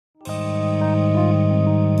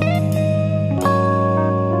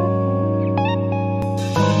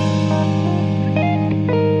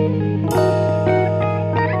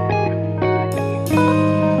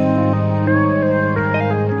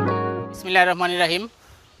বিসমিল্লাহির রহমানির রহিম।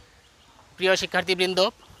 প্রিয় শিক্ষার্থীবৃন্দ,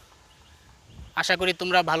 আশা করি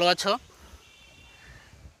তোমরা ভালো আছো।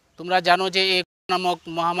 তোমরা জানো যে এই নামক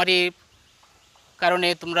মহামারীর কারণে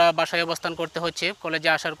তোমরা বাসায় অবস্থান করতে হচ্ছে, কলেজে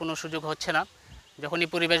আসার কোনো সুযোগ হচ্ছে না। যখনই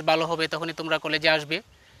পরিবেশ ভালো হবে তখনই তোমরা কলেজে আসবে।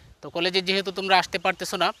 তো কলেজে যেহেতু তোমরা আসতে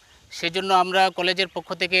পারতেছো না, সেজন্য আমরা কলেজের পক্ষ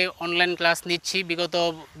থেকে অনলাইন ক্লাস নিচ্ছি বিগত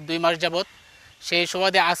 2 মাস যাবৎ। সেই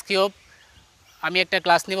সুবাদে আজকেও আমি একটা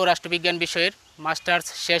ক্লাস নিব রাষ্ট্রবিজ্ঞান বিষয়ের মাস্টার্স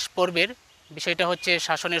শেষ পর্বের। বিষয়টা হচ্ছে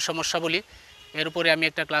শাসনের সমস্যাবলী। এর উপরে আমি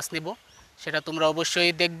একটা ক্লাস নিব, সেটা তোমরা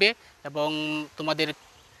অবশ্যই দেখবে এবং তোমাদের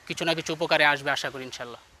কিছু না কিছু উপকারে আসবে আশা করি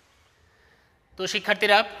ইনশাল্লাহ। তো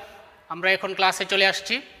শিক্ষার্থীরা, আমরা এখন ক্লাসে চলে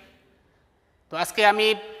আসছি। তো আজকে আমি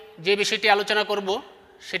যে বিষয়টি আলোচনা করব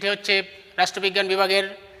সেটি হচ্ছে রাষ্ট্রবিজ্ঞান বিভাগের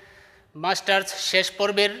মাস্টার্স শেষ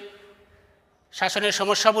পর্বের শাসনের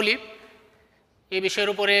সমস্যাবলী। এই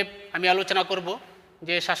বিষয়ের উপরে আমি আলোচনা করব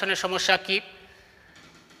যে শাসনের সমস্যা কী,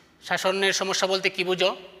 শাসনের সমস্যা বলতে কী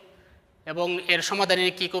বুঝো এবং এর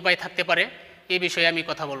সমাধানের কী উপায় থাকতে পারে, এই বিষয়ে আমি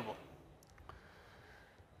কথা বলবো।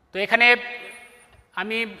 তো এখানে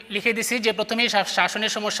আমি লিখে দিছি যে প্রথমেই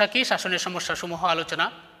শাসনের সমস্যা কী, শাসনের সমস্যাসমূহ আলোচনা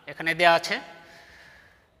এখানে দেয়া আছে।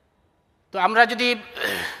 তো আমরা যদি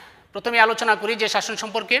প্রথমে আলোচনা করি যে শাসন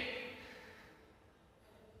সম্পর্কে,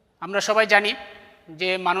 আমরা সবাই জানি যে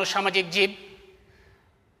মানুষ সামাজিক জীব,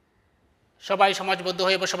 সবাই সমাজবদ্ধ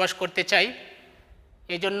হয়ে বসবাস করতে চাই।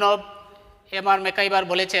 এই জন্য এমআর ম্যাকাইবার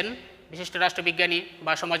বলেছেন, বিশিষ্ট রাষ্ট্রবিজ্ঞানী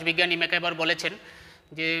বা সমাজবিজ্ঞানী ম্যাকাইবার বলেছেন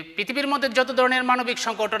যে পৃথিবীর মধ্যে যত ধরনের মানবিক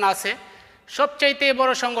সংগঠন আছে, সবচাইতে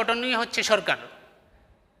বড় সংগঠনই হচ্ছে সরকার।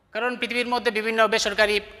 কারণ পৃথিবীর মধ্যে বিভিন্ন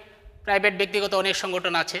বেসরকারি, প্রাইভেট, ব্যক্তিগত অনেক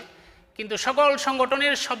সংগঠন আছে, কিন্তু সকল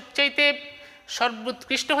সংগঠনের সবচাইতে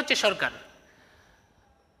সর্বোৎকৃষ্ট হচ্ছে সরকার।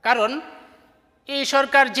 কারণ এই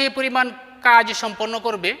সরকার যে পরিমাণ কাজ সম্পন্ন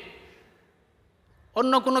করবে,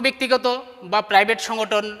 অন্য কোনো ব্যক্তিগত বা প্রাইভেট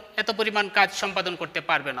সংগঠন এত পরিমাণ কাজ সম্পাদন করতে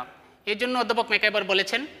পারবে না। এই জন্য অধ্যাপক ম্যাকাইবার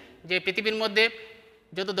বলেছেন যে পৃথিবীর মধ্যে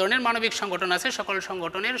যত ধরনের মানবিক সংগঠন আছে, সকল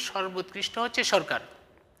সংগঠনের সর্বোৎকৃষ্ট হচ্ছে সরকার।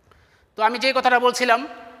 তো আমি যে কথাটা বলছিলাম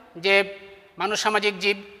যে মানুষ সামাজিক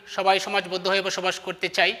জীব, সবাই সমাজবদ্ধ হয়ে বসবাস করতে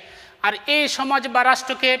চাই, আর এই সমাজ বা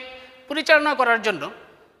রাষ্ট্রকে পরিচালনা করার জন্য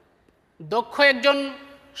দক্ষ একজন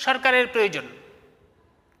সরকারের প্রয়োজন।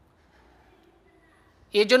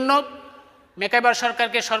 এই জন্য ম্যাকাইবার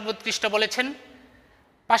সরকারকে সর্বোৎকৃষ্ট বলেছেন।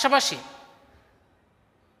 পাশাপাশি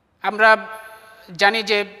আমরা জানি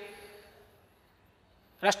যে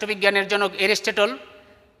রাষ্ট্রবিজ্ঞানের জনক এরিস্টটল,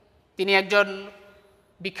 তিনি একজন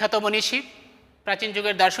বিখ্যাত মনীষী, প্রাচীন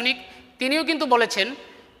যুগের দার্শনিক। তিনিও কিন্তু বলেছেন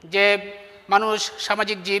যে মানুষ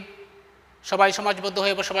সামাজিক জীব, সবাই সমাজবদ্ধ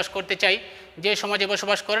হয়ে বসবাস করতে চাই, যে সমাজে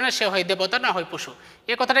বসবাস করে না সে হয় দেবতা না হয় পশু।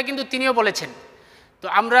 এ কথাটা কিন্তু তিনিও বলেছেন। তো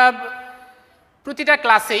আমরা প্রতিটা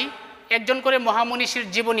ক্লাসেই একজন করে মহামনীষীর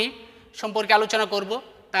জীবনী সম্পর্কে আলোচনা করব,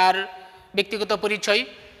 তার ব্যক্তিগত পরিচয়,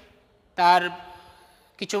 তার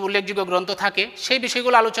কিছু উল্লেখযোগ্য গ্রন্থ থাকে, সেই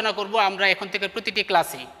বিষয়গুলো আলোচনা করব আমরা এখন থেকে প্রতিটি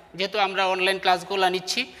ক্লাসেই। যেহেতু আমরা অনলাইন ক্লাসগুলো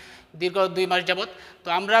নিচ্ছি দীর্ঘ 2 মাস যাবৎ, তো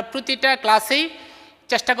আমরা প্রতিটা ক্লাসেই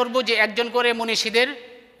চেষ্টা করব যে একজন করে মনীষীদের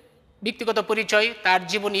ব্যক্তিগত পরিচয়, তার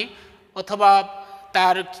জীবনী অথবা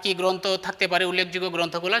তার কী গ্রন্থ থাকতে পারে, উল্লেখযোগ্য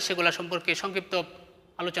গ্রন্থগুলো, সেগুলো সম্পর্কে সংক্ষিপ্ত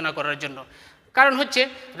আলোচনা করার জন্য। কারণ হচ্ছে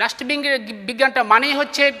রাষ্ট্রবিজ্ঞানটা মানেই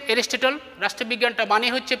হচ্ছে এরিস্টটল, রাষ্ট্রবিজ্ঞানটা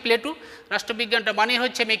মানেই হচ্ছে প্লেটো, রাষ্ট্রবিজ্ঞানটা মানেই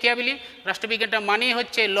হচ্ছে ম্যাকিয়াভেলি, রাষ্ট্রবিজ্ঞানটা মানেই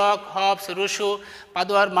হচ্ছে লক, হবস, রুশো,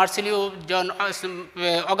 পাদুয়ার, মার্সিলিও, জন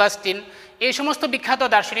অগাস্টিন। এই সমস্ত বিখ্যাত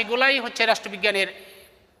দার্শনিকগুলাই হচ্ছে রাষ্ট্রবিজ্ঞানের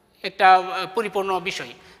একটা পরিপূর্ণ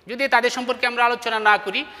বিষয়। যদি তাদের সম্পর্কে আমরা আলোচনা না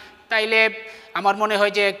করি তাইলে আমার মনে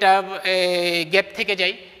হয় যে একটা গ্যাপ থেকে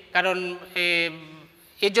যায়। কারণ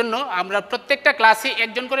এই জন্য আমরা প্রত্যেকটা ক্লাসে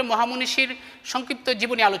একজন করে মহামনীষীর সংক্ষিপ্ত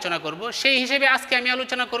জীবনী আলোচনা করব। সেই হিসেবে আজকে আমি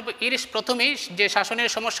আলোচনা করব প্রথমেই যে শাসনের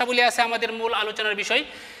সমস্যাবলী আছে আমাদের মূল আলোচনার বিষয়,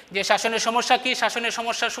 যে শাসনের সমস্যা কী, শাসনের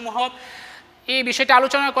সমস্যাসমূহ, এই বিষয়টা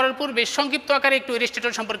আলোচনা করার পূর্বে সংক্ষিপ্ত আকারে একটু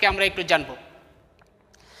এরিস্টটল সম্পর্কে আমরা একটু জানব।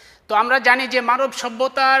 তো আমরা জানি যে মানব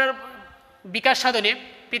সভ্যতার বিকাশ সাধনে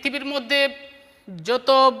পৃথিবীর মধ্যে যত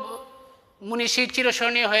মনীষী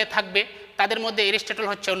চিরস্মরণীয় হয়ে থাকবে তাদের মধ্যে এরিস্টটল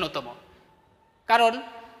হচ্ছে অন্যতম। কারণ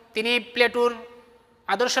তিনি প্লেটোর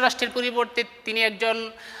আদর্শ রাষ্ট্রের পরিবর্তে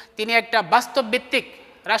তিনি একটা বাস্তবভিত্তিক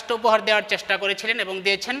রাষ্ট্র উপহার দেওয়ার চেষ্টা করেছিলেন এবং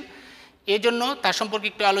দিয়েছেন। এই জন্য তার সম্পর্কে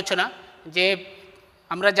একটু আলোচনা। যে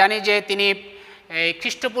আমরা জানি যে তিনি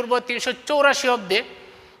খ্রিস্টপূর্ব 384 অব্দে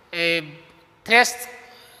থ্রেস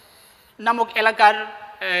নামক এলাকার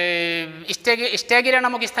স্ট্যাগিরা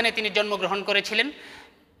নামক স্থানে তিনি জন্মগ্রহণ করেছিলেন।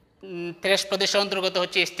 থ্রেস প্রদেশের অন্তর্গত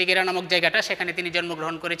হচ্ছে স্টেগিরা নামক জায়গাটা, সেখানে তিনি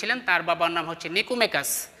জন্মগ্রহণ করেছিলেন। তার বাবার নাম হচ্ছে নিকোমেকাস।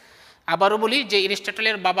 আবারও বলি যে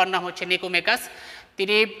এরিস্টটলের বাবার নাম হচ্ছে নিকোমেকাস।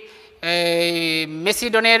 তিনি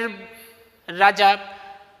মেসিডনের রাজা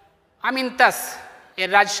আমিনতাস এর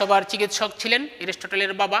রাজসভার চিকিৎসক ছিলেন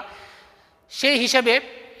এরিস্টটলের বাবা। সেই হিসাবে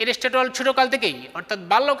এরিস্টটল ছোটকাল থেকেই অর্থাৎ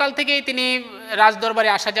বাল্যকাল থেকেই তিনি রাজদরবারে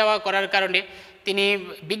আসা যাওয়া করার কারণে তিনি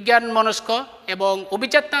বিজ্ঞান মনস্ক এবং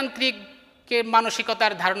অভিজাততান্ত্রিক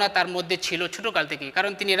মানসিকতার ধারণা তার মধ্যে ছিল ছোটকাল থেকেই,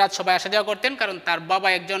 কারণ তিনি রাজসভায় আসা যাওয়া করতেন, কারণ তার বাবা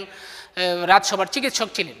একজন রাজসভার চিকিৎসক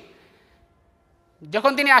ছিলেন।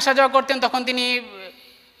 যখন তিনি আসা যাওয়া করতেন তখন তিনি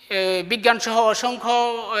বিজ্ঞানসহ অসংখ্য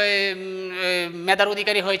মেধার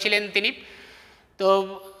অধিকারী হয়েছিলেন তিনি। তো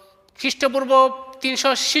খ্রিস্টপূর্ব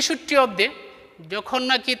 366 অব্দে যখন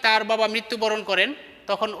নাকি তার বাবা মৃত্যুবরণ করেন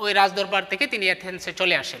তখন ওই রাজদরবার থেকে তিনি এথেন্সে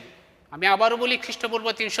চলে আসেন। আমি আবারও বলি, খ্রিস্টপূর্ব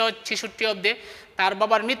 366 অব্দে তার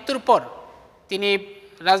বাবার মৃত্যুর পর তিনি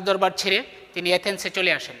রাজদরবার ছেড়ে তিনি এথেন্সে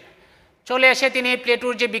চলে আসেন। চলে এসে তিনি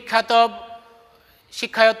প্লেটোর যে বিখ্যাত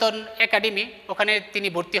শিক্ষায়তন একাডেমি ওখানে তিনি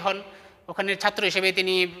ভর্তি হন, ওখানে ছাত্র হিসেবে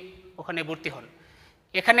তিনি ওখানে ভর্তি হন।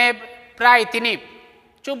 এখানে প্রায় তিনি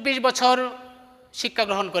 24 বছর শিক্ষা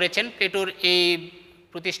গ্রহণ করেছেন প্লেটোর এই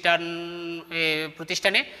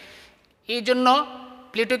প্রতিষ্ঠানে। এই জন্য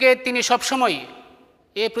প্লেটোকে তিনি সবসময়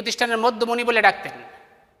এই প্রতিষ্ঠানের মধ্যমণি বলে ডাকতেন,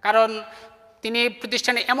 কারণ তিনি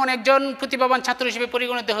প্রতিষ্ঠানে এমন একজন প্রতিভাবান ছাত্র হিসেবে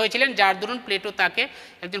পরিগণিত হয়েছিলেন যার দরুন প্লেটো তাকে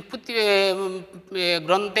একজন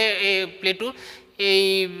প্লেটো এই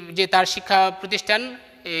যে তার শিক্ষা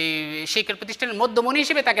প্রতিষ্ঠানের মধ্যমণি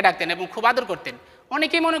হিসেবে তাকে ডাকতেন এবং খুব আদর করতেন।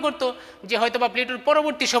 অনেকেই মনে করতো যে হয়তোবা প্লেটোর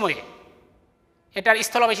পরবর্তী সময়ে এটার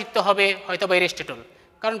স্থলাভিষিক্ত হবে হয়তোবা এরিস্টটল,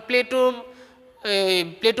 কারণ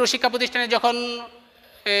প্লেটোর শিক্ষা প্রতিষ্ঠানে যখন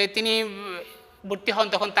তিনি ভর্তি হন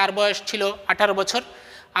তখন তার বয়স ছিল 18 বছর,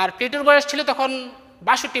 আর প্লেটোর বয়স ছিল তখন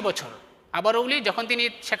 62 বছর। আবারও বলি, যখন তিনি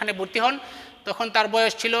সেখানে ভর্তি হন তখন তার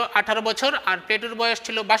বয়স ছিল 18 বছর আর প্লেটোর বয়স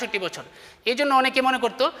ছিল 62 বছর। এই জন্য অনেকে মনে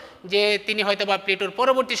করতো যে তিনি হয়তোবা প্লেটোর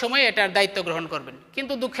পরবর্তী সময়ে এটার দায়িত্ব গ্রহণ করবেন,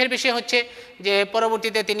 কিন্তু দুঃখের বিষয় হচ্ছে যে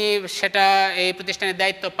পরবর্তীতে তিনি সেটা এই প্রতিষ্ঠানের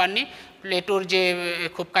দায়িত্ব পাননি। প্লেটোর যে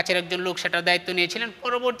খুব কাছের একজন লোক সেটার দায়িত্ব নিয়েছিলেন।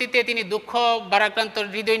 পরবর্তীতে তিনি দুঃখ ভারাক্রান্ত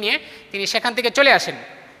হৃদয় নিয়ে তিনি সেখান থেকে চলে আসেন।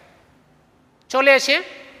 চলে এসে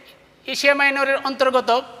এশিয়া মাইনরের অন্তর্গত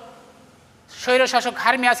স্বৈরশাসক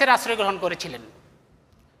হারমিয়াসের আশ্রয় গ্রহণ করেছিলেন।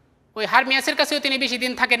 ওই হারমিয়াসের কাছেও তিনি বেশি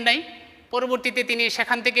দিন থাকেন নাই। পরবর্তীতে তিনি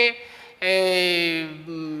সেখান থেকে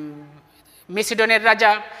মেসিডনের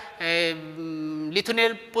রাজা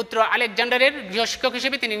লিথুনের পুত্র আলেকজান্ডারের গৃহশিক্ষক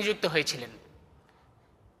হিসেবে তিনি নিযুক্ত হয়েছিলেন।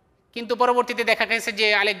 কিন্তু পরবর্তীতে দেখা গেছে যে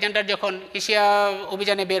আলেকজান্ডার যখন এশিয়া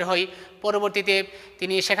অভিযানে বের হয়, পরবর্তীতে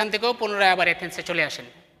তিনি সেখান থেকেও পুনরায় আবার এথেন্সে চলে আসেন।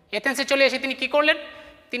 এথেন্সে চলে এসে তিনি কি করলেন?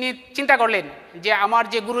 তিনি চিন্তা করলেন যে আমার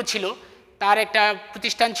যে গুরু ছিল তার একটা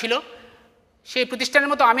প্রতিষ্ঠান ছিল, সেই প্রতিষ্ঠানের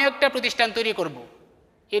মতো আমিও একটা প্রতিষ্ঠান তৈরি করব।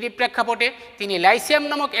 এরই প্রেক্ষাপটে তিনি লাইসিয়াম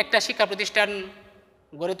নামক একটা শিক্ষা প্রতিষ্ঠান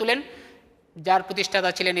গড়ে তোলেন, যার প্রতিষ্ঠাতা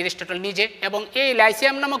ছিলেন এরিস্টটল নিজে। এবং এই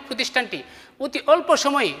লাইসিয়াম নামক প্রতিষ্ঠানটি অতি অল্প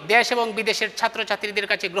সময়ে দেশ এবং বিদেশের ছাত্রছাত্রীদের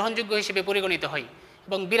কাছে গ্রহণযোগ্য হিসেবে পরিগণিত হয়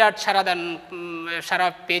এবং বিরাট সারা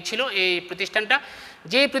পেয়েছিল এই প্রতিষ্ঠানটা,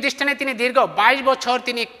 যে প্রতিষ্ঠানে তিনি দীর্ঘ 22 বছর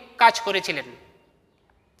তিনি কাজ করেছিলেন।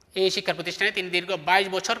 এই শিক্ষা প্রতিষ্ঠানে তিনি দীর্ঘ 22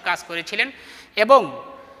 বছর কাজ করেছিলেন এবং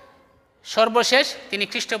সর্বশেষ তিনি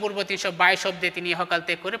খ্রিস্টপূর্ব 322 অব্দে তিনি ইহকাল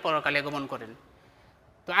ত্যাগ করে পরকালে গমন করেন।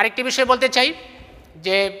 তো আরেকটি বিষয় বলতে চাই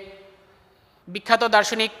যে বিখ্যাত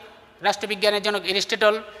দার্শনিক রাষ্ট্রবিজ্ঞানের জনক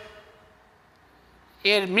এরিস্টটল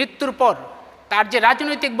এর মৃত্যুর পর তার যে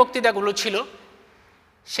রাজনৈতিক বক্তৃতাগুলো ছিল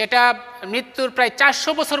সেটা মৃত্যুর প্রায়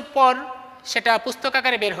 400 বছর পর সেটা পুস্তক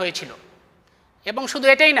আকারে বের হয়েছিল। এবং শুধু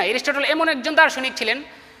এটাই না, এরিস্টটল এমন একজন দার্শনিক ছিলেন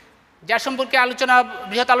যার সম্পর্কে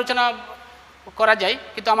বৃহৎ আলোচনা করা যায়,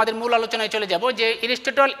 কিন্তু আমাদের মূল আলোচনায় চলে যাব যে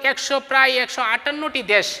এরিস্টটল প্রায় 158টি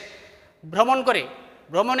দেশ ভ্রমণ করে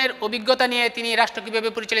ভ্রমণের অভিজ্ঞতা নিয়ে তিনি রাষ্ট্র কীভাবে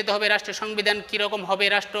পরিচালিত হবে, রাষ্ট্রের সংবিধান কীরকম হবে,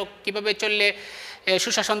 রাষ্ট্র কীভাবে চললে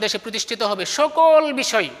সুশাসন দেশে প্রতিষ্ঠিত হবে, সকল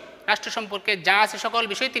বিষয় রাষ্ট্র সম্পর্কে যা আছে সকল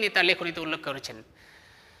বিষয় তিনি তার লেখনীতে উল্লেখ করেছেন।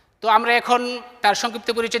 তো আমরা এখন তার সংক্ষিপ্ত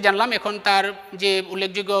পরিচয় জানলাম। এখন তার যে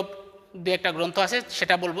উল্লেখযোগ্য দু একটা গ্রন্থ আছে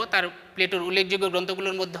সেটা বলবো। তার প্লেটোর উল্লেখযোগ্য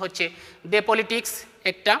গ্রন্থগুলোর মধ্যে হচ্ছে দ্য পলিটিক্স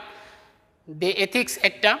একটা, দ্য এথিক্স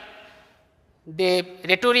একটা, দ্য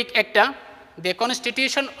রেটোরিক একটা, দ্য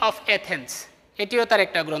কনস্টিটিউশন অফ এথেন্স এটিও তার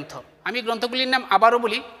একটা গ্রন্থ। আমি গ্রন্থগুলির নাম আবারও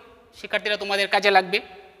বলি, শিক্ষার্থীরা তোমাদের কাজে লাগবে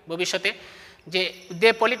ভবিষ্যতে, যে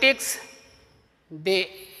the politics, the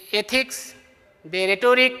ethics, the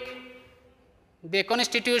rhetoric, the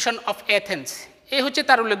constitution of Athens, এই হচ্ছে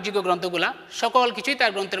তার উল্লেখযোগ্য গ্রন্থগুলা। সকল কিছুই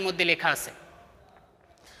তার গ্রন্থের মধ্যে লেখা আছে।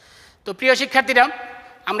 তো প্রিয় শিক্ষার্থীরা,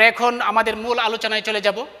 আমরা এখন আমাদের মূল আলোচনায় চলে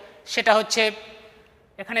যাব। সেটা হচ্ছে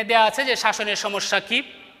এখানে দেয়া আছে যে শাসনের সমস্যা কি।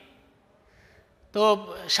 তো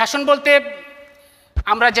শাসন বলতে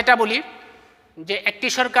আমরা যেটা বলি যে একটি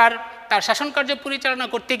সরকার তার শাসন কার্য পরিচালনা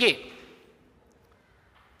করতে গিয়ে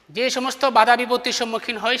যে সমস্ত বাধা বিপত্তির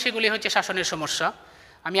সম্মুখীন হয় সেগুলি হচ্ছে শাসনের সমস্যা।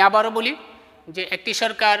 আমি আবারও বলি যে একটি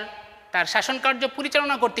সরকার তার শাসন কার্য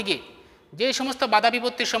পরিচালনা করতে গিয়ে যে সমস্ত বাধা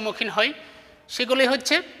বিপত্তির সম্মুখীন হয় সেগুলোই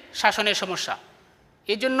হচ্ছে শাসনের সমস্যা।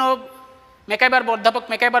 এই জন্য অধ্যাপক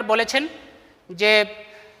ম্যাকাইবার বলেছেন যে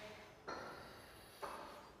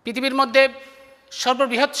পৃথিবীর মধ্যে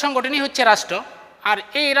সর্ববৃহৎ সংগঠনই হচ্ছে রাষ্ট্র, আর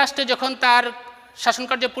এই রাষ্ট্র যখন তার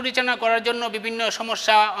শাসনকার্য পরিচালনা করার জন্য বিভিন্ন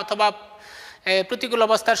সমস্যা অথবা প্রতিকূল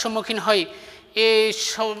অবস্থার সম্মুখীন হয়, এই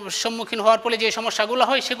সম্মুখীন হওয়ার ফলে যে সমস্যাগুলো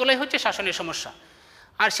হয় সেগুলোই হচ্ছে শাসনের সমস্যা।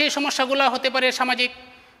 আর সেই সমস্যাগুলো হতে পারে সামাজিক,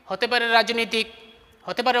 হতে পারে রাজনৈতিক,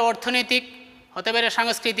 হতে পারে অর্থনৈতিক, হতে পারে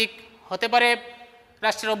সাংস্কৃতিক, হতে পারে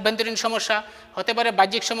রাষ্ট্রের অভ্যন্তরীণ সমস্যা, হতে পারে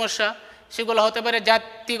বাহ্যিক সমস্যা, সেগুলো হতে পারে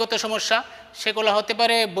জাতিগত সমস্যা, সেগুলো হতে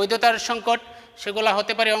পারে বৈধতার সংকট, সেগুলো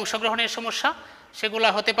হতে পারে অংশগ্রহণের সমস্যা, সেগুলো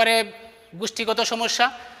হতে পারে গোষ্ঠীগত সমস্যা।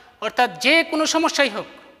 অর্থাৎ যে কোনো সমস্যাই হোক,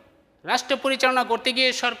 রাষ্ট্র পরিচালনা করতে গিয়ে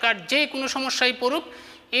সরকার যে কোনো সমস্যাই পড়ুক,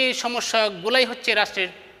 এই সমস্যাগুলাই হচ্ছে রাষ্ট্রের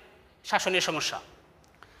শাসনের সমস্যা।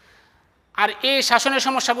 আর এই শাসনের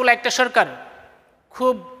সমস্যাগুলো একটা সরকার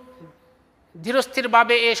খুব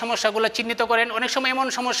ধীরস্থিরভাবে এই সমস্যাগুলো চিহ্নিত করেন। অনেক সময় এমন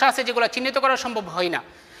সমস্যা আছে যেগুলো চিহ্নিত করা সম্ভব হয় না,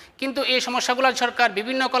 কিন্তু এই সমস্যাগুলো সরকার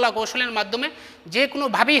বিভিন্ন কলা কৌশলের মাধ্যমে যে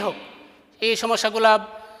কোনোভাবেই হোক এই সমস্যাগুলো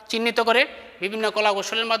চিহ্নিত করে বিভিন্ন কলা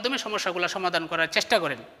কৌশলের মাধ্যমে সমস্যাগুলো সমাধান করার চেষ্টা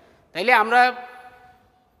করেন। তাইলে আমরা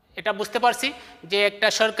এটা বুঝতে পারছি যে একটা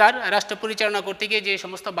সরকার রাষ্ট্র পরিচালনা করতে গিয়ে যে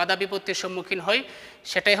সমস্ত বাধা বিপত্তির সম্মুখীন হয়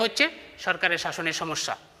সেটাই হচ্ছে সরকারের শাসনের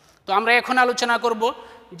সমস্যা। তো আমরা এখন আলোচনা করব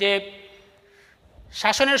যে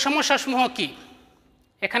শাসনের সমস্যাসমূহ কী।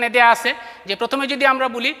 এখানে দেয়া আছে যে প্রথমে যদি আমরা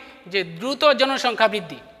বলি যে দ্রুত জনসংখ্যা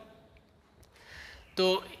বৃদ্ধি, তো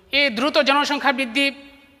এই দ্রুত জনসংখ্যা বৃদ্ধি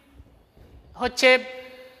হচ্ছে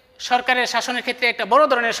সরকারের শাসনের ক্ষেত্রে একটা বড়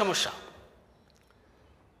ধরনের সমস্যা।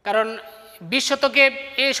 কারণ 20 শতকে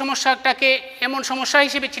এই সমস্যাটাকে এমন সমস্যা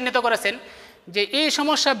হিসেবে চিহ্নিত করেছেন যে এই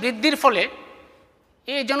সমস্যা বৃদ্ধির ফলে,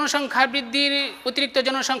 এই জনসংখ্যা বৃদ্ধির, অতিরিক্ত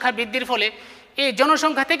জনসংখ্যা বৃদ্ধির ফলে এই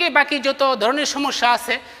জনসংখ্যা থেকে বাকি যত ধরনের সমস্যা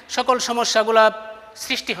আছে সকল সমস্যাগুলো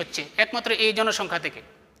সৃষ্টি হচ্ছে একমাত্র এই জনসংখ্যা থেকে।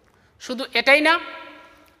 শুধু এটাই না,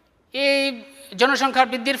 এই জনসংখ্যার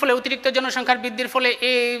বৃদ্ধির ফলে, অতিরিক্ত জনসংখ্যার বৃদ্ধির ফলে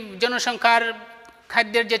এই জনসংখ্যার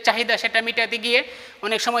খাদ্যের যে চাহিদা সেটা মেটাতে গিয়ে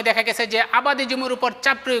অনেক সময় দেখা গেছে যে আবাদি জমির উপর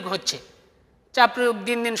চাপ প্রয়োগ হচ্ছে। চাপ প্রয়োগ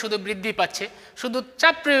দিন দিন শুধু বৃদ্ধি পাচ্ছে। শুধু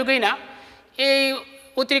চাপ প্রয়োগই না, এই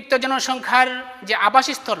অতিরিক্ত জনসংখ্যার যে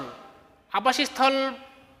আবাসস্থল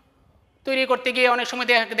তৈরি করতে গিয়ে অনেক সময়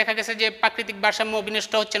দেখা গেছে যে প্রাকৃতিক ভারসাম্য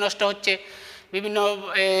বিনষ্ট হচ্ছে, নষ্ট হচ্ছে। বিভিন্ন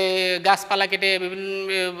গাছপালা কেটে বিভিন্ন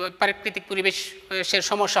প্রাকৃতিক পরিবেশের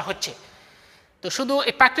সমস্যা হচ্ছে। তো শুধু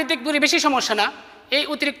এই প্রাকৃতিক পরিবেশই সমস্যা না, এই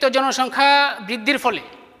অতিরিক্ত জনসংখ্যা বৃদ্ধির ফলে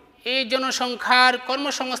এই জনসংখ্যার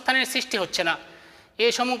কর্মসংস্থানের সৃষ্টি হচ্ছে না।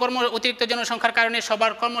 এই অতিরিক্ত জনসংখ্যার কারণে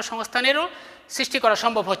সবার কর্মসংস্থানেরও সৃষ্টি করা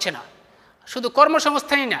সম্ভব হচ্ছে না। শুধু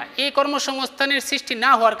কর্মসংস্থানই না, এই কর্মসংস্থানের সৃষ্টি না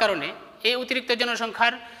হওয়ার কারণে এই অতিরিক্ত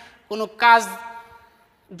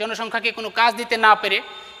জনসংখ্যাকে কোনো কাজ দিতে না পেরে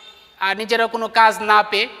আর নিজেরাও কোনো কাজ না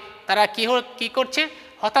পেয়ে তারা কী করছে,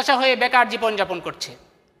 হতাশা হয়ে বেকার জীবনযাপন করছে।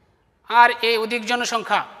 আর এই অধিক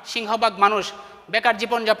জনসংখ্যা, সিংহভাগ মানুষ বেকার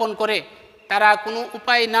জীবনযাপন করে তারা কোনো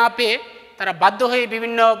উপায় না পেয়ে তারা বাধ্য হয়ে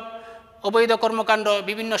বিভিন্ন অবৈধ কর্মকাণ্ড,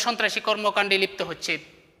 বিভিন্ন সন্ত্রাসী কর্মকাণ্ডে লিপ্ত হচ্ছে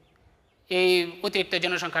এই অতিরিক্ত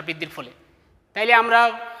জনসংখ্যা বৃদ্ধির ফলে। তাইলে আমরা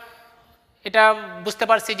এটা বুঝতে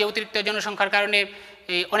পারছি যে অতিরিক্ত জনসংখ্যার কারণে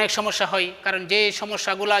অনেক সমস্যা হয়, কারণ যে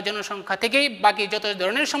সমস্যাগুলো জনসংখ্যা থেকেই বাকি যত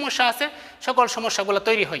ধরনের সমস্যা আছে সকল সমস্যাগুলো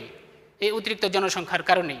তৈরি হয় এই অতিরিক্ত জনসংখ্যার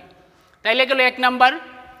কারণেই। তাইলে গেল 1 নাম্বার।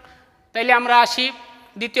 তাইলে আমরা আসি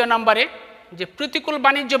 2য় নাম্বারে, যে প্রতিকূল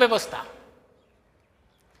বাণিজ্য ব্যবস্থা।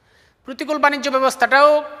 প্রতিকূল বাণিজ্য ব্যবস্থাটাও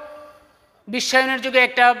বিশ্বায়নের যুগে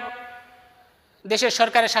একটা দেশের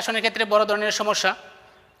সরকারের শাসনের ক্ষেত্রে বড় ধরনের সমস্যা।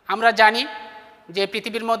 আমরা জানি যে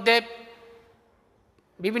পৃথিবীর মধ্যে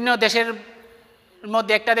বিভিন্ন দেশের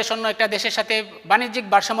মধ্যে একটা দেশ অন্য একটা দেশের সাথে বাণিজ্যিক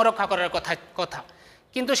ভারসাম্য রক্ষা করার কথা,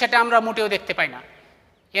 কিন্তু সেটা আমরা মোটেও দেখতে পাই না।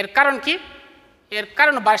 এর কারণ কি? এর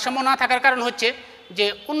কারণ, ভারসাম্য না থাকার কারণ হচ্ছে যে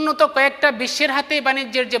উন্নত কয়েকটা বিশ্বের হাতে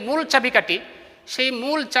বাণিজ্যের যে মূল চাবিকাঠি, সেই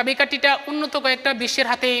মূল চাবিকাঠিটা উন্নত কয়েকটা বিশ্বের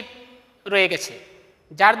হাতেই রয়ে গেছে,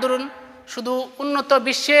 যার দরুন শুধু উন্নত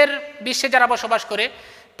বিশ্বে যারা বসবাস করে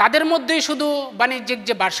তাদের মধ্যেই শুধু বাণিজ্যিক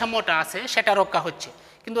যে ভারসাম্যটা আছে সেটা রক্ষা হচ্ছে,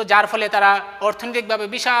 কিন্তু যার ফলে তারা অর্থনৈতিকভাবে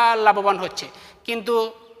বিশাল লাভবান হচ্ছে। কিন্তু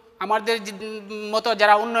আমাদের মতো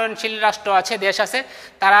যারা উন্নয়নশীল রাষ্ট্র আছে, দেশ আছে,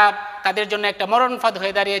 তাদের জন্য একটা মরণফাঁদ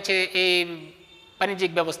হয়ে দাঁড়িয়েছে এই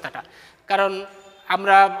বাণিজ্যিক ব্যবস্থাটা। কারণ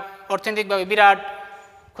আমরা অর্থনৈতিকভাবে বিরাট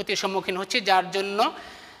ক্ষতির সম্মুখীন হচ্ছি, যার জন্য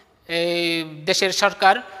এই দেশের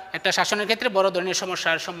সরকার একটা শাসনের ক্ষেত্রে বড় ধরনের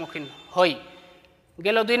সমস্যার সম্মুখীন হই।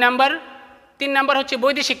 গেল 2 নাম্বার। 3 নাম্বার হচ্ছে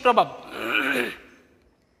বৈদেশিক প্রভাব।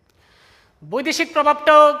 বৈদেশিক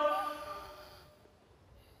প্রভাবটাও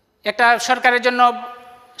একটা সরকারের জন্য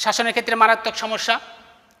শাসনের ক্ষেত্রে মারাত্মক সমস্যা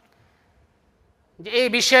যে এই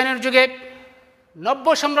বিশ্বায়নের যুগে নব্য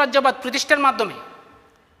সাম্রাজ্যবাদ প্রতিষ্ঠার মাধ্যমে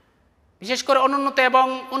বিশেষ করে অনুন্নত এবং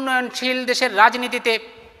উন্নয়নশীল দেশের রাজনীতিতে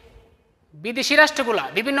বিদেশি রাষ্ট্রগুলা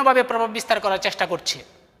বিভিন্নভাবে প্রভাব বিস্তার করার চেষ্টা করছে।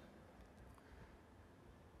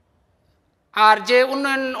 আর যে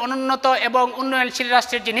অনুন্নত এবং উন্নয়নশীল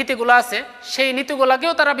রাষ্ট্রের যে নীতিগুলো আছে সেই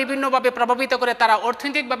নীতিগুলোকেও তারা বিভিন্নভাবে প্রভাবিত করে তারা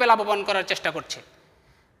অর্থনৈতিকভাবে লাভবান করার চেষ্টা করছে।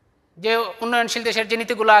 যে উন্নয়নশীল দেশের যে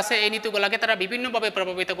নীতিগুলো আছে এই নীতিগুলোকে তারা বিভিন্নভাবে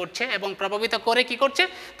প্রভাবিত করছে এবং প্রভাবিত করে কি করছে,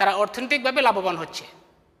 তারা অর্থনৈতিকভাবে লাভবান হচ্ছে।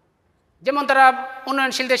 যেমন তারা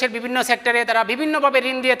উন্নয়নশীল দেশের বিভিন্ন সেক্টরে তারা বিভিন্নভাবে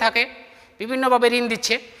ঋণ দিয়ে থাকে, বিভিন্নভাবে ঋণ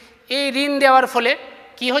দিচ্ছে। এই ঋণ দেওয়ার ফলে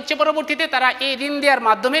কি হচ্ছে, পরবর্তীতে তারা এই ঋণ দেওয়ার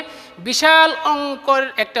মাধ্যমে বিশাল অঙ্কের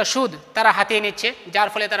একটা সুদ তারা হাতিয়ে নিচ্ছে, যার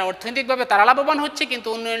ফলে তারা অর্থনৈতিকভাবে তারা লাভবান হচ্ছে, কিন্তু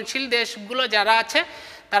উন্নয়নশীল দেশগুলো যারা আছে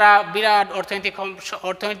তারা বিরাট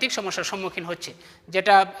অর্থনৈতিক সমস্যার সম্মুখীন হচ্ছে,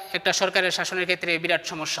 যেটা একটা সরকারের শাসনের ক্ষেত্রে বিরাট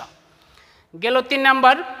সমস্যা। গেল 3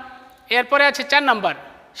 নাম্বার। এরপরে আছে 4 নাম্বার,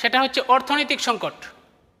 সেটা হচ্ছে অর্থনৈতিক সংকট।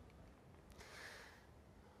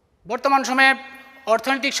 বর্তমান সময়ে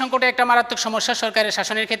অর্থনৈতিক সংকটে একটা মারাত্মক সমস্যা সরকারের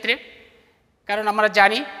শাসনের ক্ষেত্রে, কারণ আমরা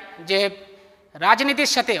জানি যে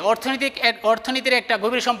রাজনীতির সাথে অর্থনীতির একটা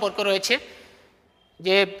গভীর সম্পর্ক রয়েছে।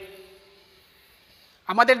 যে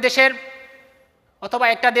আমাদের দেশের অথবা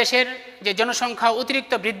একটা দেশের যে জনসংখ্যা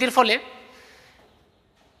অতিরিক্ত বৃদ্ধির ফলে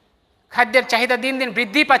খাদ্যের চাহিদা দিন দিন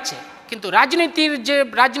বৃদ্ধি পাচ্ছে, কিন্তু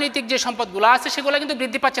রাজনৈতিক যে সম্পদগুলো আছে সেগুলো কিন্তু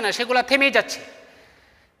বৃদ্ধি পাচ্ছে না, সেগুলো থেমেই যাচ্ছে।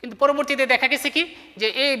 কিন্তু পরবর্তীতে দেখা গেছে কি যে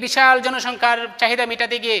এই বিশাল জনসংখ্যার চাহিদা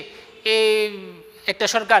মেটাতে গিয়ে এই একটা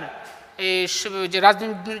সরকার এই যে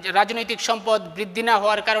রাজনৈতিক সম্পদ বৃদ্ধি না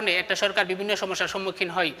হওয়ার কারণে একটা সরকার বিভিন্ন সমস্যার সম্মুখীন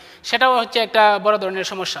হয়, সেটাও হচ্ছে একটা বড় ধরনের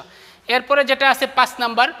সমস্যা। এরপরে যেটা আছে 5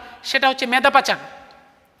 নাম্বার, সেটা হচ্ছে মেধা পাচার।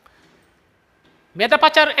 মেধা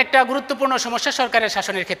পাচার একটা গুরুত্বপূর্ণ সমস্যা সরকারের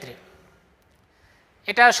শাসনের ক্ষেত্রে।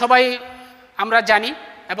 এটা সবাই আমরা জানি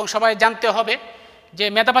এবং সবাই জানতে হবে যে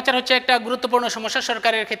মেধা পাচার হচ্ছে একটা গুরুত্বপূর্ণ সমস্যা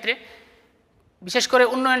সরকারের ক্ষেত্রে, বিশেষ করে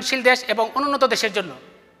উন্নয়নশীল দেশ এবং অনুন্নত দেশের জন্য।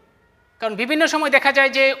 কারণ বিভিন্ন সময় দেখা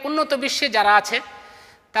যায় যে উন্নত বিশ্বে যারা আছে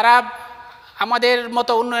তারা আমাদের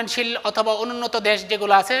মতো উন্নয়নশীল অথবা অনুন্নত দেশ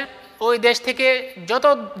যেগুলো আছে ওই দেশ থেকে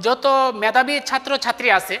যত মেধাবী ছাত্রছাত্রী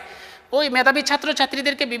আছে ওই মেধাবী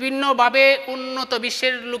ছাত্রছাত্রীদেরকে বিভিন্নভাবে উন্নত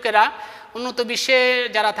বিশ্বের লোকেরা, উন্নত বিশ্বে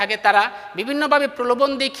যারা থাকে তারা বিভিন্নভাবে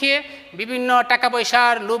প্রলোভন দেখিয়ে, বিভিন্ন টাকা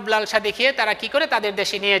পয়সার লোভ লালসা দেখিয়ে তারা কি করে তাদের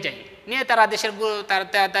দেশে নিয়ে যায়, নিয়ে তারা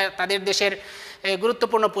তাদের দেশের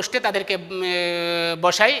গুরুত্বপূর্ণ পোস্টে তাদেরকে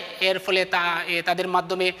বসায়। এর ফলে তাদের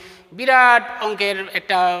মাধ্যমে বিরাট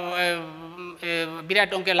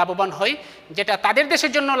অঙ্কের লাভবান হয়, যেটা তাদের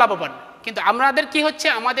দেশের জন্য লাভবান। কিন্তু আমাদের কি হচ্ছে,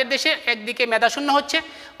 আমাদের দেশে একদিকে মেধাশূন্য হচ্ছে,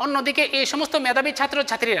 অন্যদিকে এই সমস্ত মেধাবী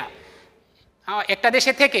ছাত্রছাত্রীরা একটা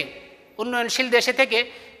দেশে থেকে, উন্নয়নশীল দেশে থেকে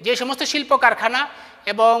যে সমস্ত শিল্প কারখানা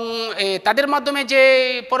এবং তাদের মাধ্যমে যে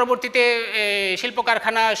পরবর্তীতে শিল্প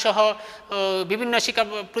কারখানা সহ বিভিন্ন শিক্ষা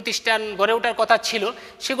প্রতিষ্ঠান গড়ে ওঠার কথা ছিল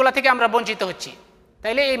সেগুলা থেকে আমরা বঞ্চিত হচ্ছি।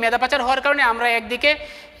 তাইলে এই মেধা পাচার হওয়ার কারণে আমরা একদিকে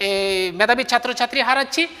মেধাবী ছাত্রছাত্রী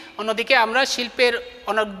হারাচ্ছি, অন্যদিকে আমরা শিল্পের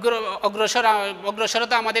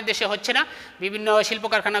অগ্রসরতা আমাদের দেশে হচ্ছে না, বিভিন্ন শিল্প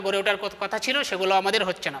কারখানা গড়ে ওঠার কথা ছিল সেগুলো আমাদের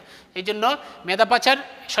হচ্ছে না। এই জন্য মেধা পাচার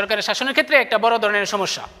সরকারের শাসনের ক্ষেত্রে একটা বড় ধরনের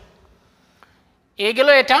সমস্যা। এই গেল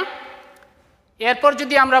এটা। এরপর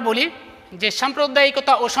যদি আমরা বলি যে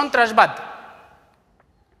সাম্প্রদায়িকতা ও সন্ত্রাসবাদ,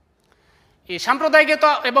 এই সাম্প্রদায়িকতা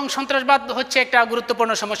এবং সন্ত্রাসবাদ হচ্ছে একটা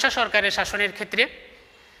গুরুত্বপূর্ণ সমস্যা সরকারের শাসনের ক্ষেত্রে।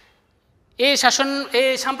 এই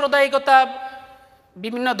সাম্প্রদায়িকতা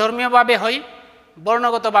বিভিন্ন ধর্মীয়ভাবে হয়,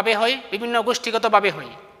 বর্ণগতভাবে হয়, বিভিন্ন গোষ্ঠীগতভাবে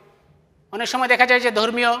হয়। অনেক সময় দেখা যায় যে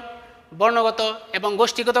ধর্মীয়, বর্ণগত এবং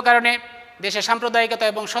গোষ্ঠীগত কারণে দেশে সাম্প্রদায়িকতা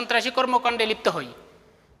এবং সন্ত্রাসী কর্মকাণ্ডে লিপ্ত হয়,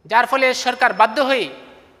 যার ফলে সরকার বাধ্য হয়ে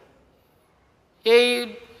এই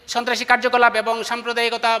সন্ত্রাসী কার্যকলাপ এবং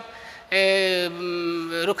সাম্প্রদায়িকতা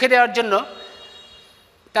রুখে দেওয়ার জন্য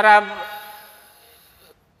তারা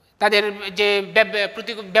তাদের যে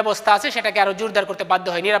ব্যবস্থা আছে সেটাকে আরও জোরদার করতে বাধ্য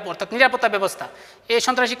হয়। নিরাপত্তা ব্যবস্থা, এই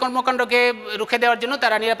সন্ত্রাসী কর্মকাণ্ডকে রুখে দেওয়ার জন্য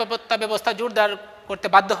তারা নিরাপত্তা ব্যবস্থা জোরদার করতে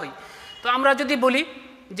বাধ্য হয়। তো আমরা যদি বলি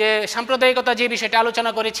যে সাম্প্রদায়িকতা যে বিষয়টা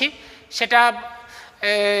আলোচনা করেছি সেটা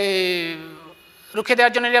রুখে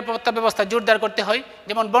দেওয়ার জন্য নিরাপত্তা ব্যবস্থা জোরদার করতে হয়।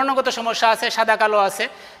 যেমন বর্ণগত সমস্যা আছে, সাদা কালো আছে,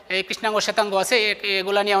 এই কৃষ্ণাঙ্গ শ্বেতাঙ্গ আছে,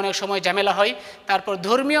 এগুলা নিয়ে অনেক সময় ঝামেলা হয়। তারপর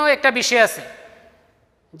ধর্মীয় একটা বিষয় আছে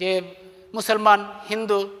যে মুসলমান,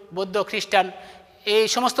 হিন্দু, বৌদ্ধ, খ্রিস্টান, এই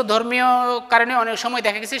সমস্ত ধর্মীয় কারণে অনেক সময়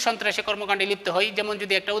দেখা গেছে সন্ত্রাসী কর্মকাণ্ডে লিপ্ত হয়। যেমন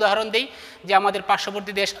যদি একটা উদাহরণ দিই যে আমাদের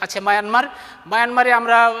পার্শ্ববর্তী দেশ আছে মায়ানমারে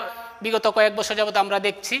আমরা বিগত কয়েক বছর যাবত আমরা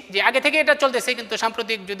দেখছি যে আগে থেকে এটা চলতেছে, কিন্তু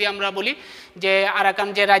সাম্প্রতিক যদি আমরা বলি যে আরাকান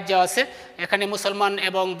যে রাজ্য আছে এখানে মুসলমান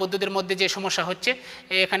এবং বৌদ্ধদের মধ্যে যে সমস্যা হচ্ছে,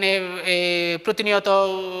 এখানে প্রতিনিয়ত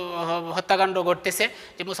হত্যাকাণ্ড ঘটতেছে,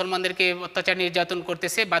 যে মুসলমানদেরকে অত্যাচার নির্যাতন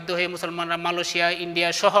করতেছে, বাধ্য হয়ে মুসলমানরা মালয়েশিয়া, ইন্ডিয়া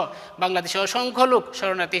সহ বাংলাদেশে অসংখ্য লোক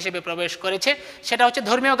শরণার্থী হিসেবে প্রবেশ করেছে। সেটা হচ্ছে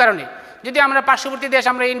ধর্মীয় কারণে। যদি আমরা পার্শ্ববর্তী দেশ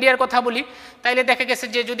আমরা ইন্ডিয়ার কথা বলি, তাইলে দেখা গেছে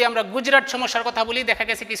যে যদি আমরা গুজরাট সমস্যার কথা বলি, দেখা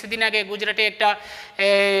গেছে কিছুদিন আগে গুজরাটে একটা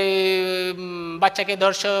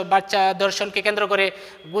বাচ্চা দর্শনকে কেন্দ্র করে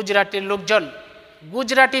গুজরাটের লোকজন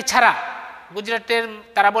গুজরাটি ছাড়া, গুজরাটের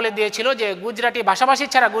তারা বলে দিয়েছিল যে গুজরাটি ভাষাভাষী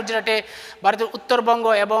ছাড়া গুজরাটে ভারতের উত্তরবঙ্গ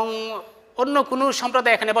এবং অন্য কোনো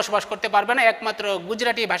সম্প্রদায় এখানে বসবাস করতে পারবে না, একমাত্র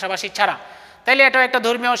গুজরাটি ভাষাভাষী ছাড়া। তাইলে এটাও একটা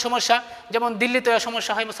ধর্মীয় সমস্যা। যেমন দিল্লিতেও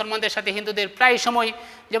সমস্যা হয় মুসলমানদের সাথে হিন্দুদের প্রায় সময়,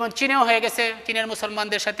 যেমন চীনেও হয়ে গেছে, চীনের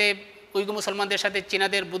মুসলমানদের সাথে উইঘুর মুসলমানদের সাথে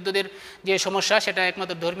চীনাদের বুদ্ধদের যে সমস্যা সেটা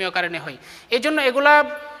একমাত্র ধর্মীয় কারণে হয়। এই জন্য এগুলা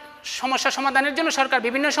সমস্যা সমাধানের জন্য সরকার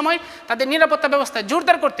বিভিন্ন সময় তাদের নিরাপত্তা ব্যবস্থা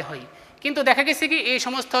জোরদার করতে হয়। কিন্তু দেখা গেছে কি এই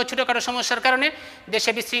সমস্ত ছোটোখাটো সমস্যার কারণে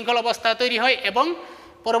দেশে বিশৃঙ্খল অবস্থা তৈরি হয় এবং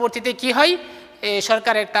পরবর্তীতে কি হয়,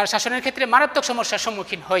 সরকারের তার শাসনের ক্ষেত্রে মারাত্মক সমস্যার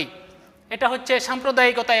সম্মুখীন হয়। এটা হচ্ছে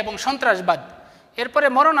সাম্প্রদায়িকতা এবং সন্ত্রাসবাদ। এরপরে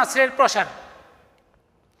মরণাশ্রয়ের প্রসার।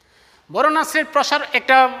 মরণাশ্রয়ের প্রসার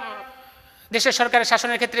একটা দেশের সরকারের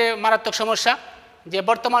শাসনের ক্ষেত্রে মারাত্মক সমস্যা। যে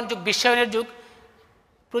বর্তমান যুগ বিশ্বায়নের যুগ,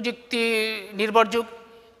 প্রযুক্তি নির্ভর যুগ,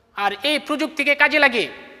 আর এই প্রযুক্তিকে কাজে লাগিয়ে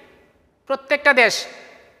প্রত্যেকটা দেশ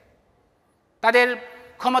তাদের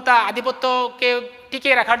ক্ষমতা আধিপত্যকে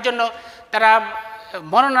টিকিয়ে রাখার জন্য তারা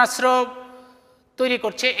মরণাশ্রয় তৈরি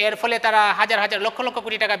করছে। এর ফলে তারা হাজার হাজার লক্ষ লক্ষ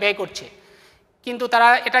কোটি টাকা ব্যয় করছে, কিন্তু তারা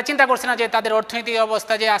এটা চিন্তা করছে না যে তাদের অর্থনৈতিক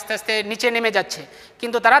অবস্থা যে আস্তে আস্তে নিচে নেমে যাচ্ছে।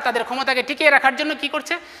 কিন্তু তারা তাদের ক্ষমতাকে টিকিয়ে রাখার জন্য কি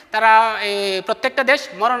করছে, তারা প্রত্যেকটা দেশ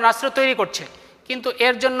মরণাশ্রয় তৈরি করছে। কিন্তু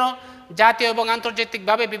এর জন্য জাতীয় এবং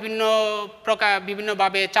আন্তর্জাতিকভাবে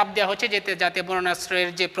বিভিন্নভাবে চাপ দেওয়া হচ্ছে যাতে মরণাশ্রয়ের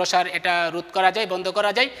যে প্রসার এটা রোধ করা যায়, বন্ধ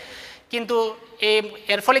করা যায়। কিন্তু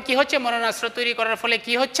এর ফলে কি হচ্ছে, মরণাশ্রয় তৈরি করার ফলে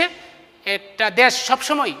কি হচ্ছে, একটা দেশ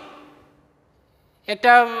সবসময়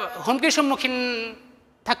একটা হুমকির সম্মুখীন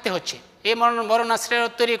থাকতে হচ্ছে। এই মরণাশ্রয়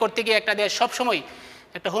তৈরি করতে গিয়ে একটা দেশ সবসময়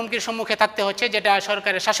একটা হুমকির সম্মুখে থাকতে হচ্ছে, যেটা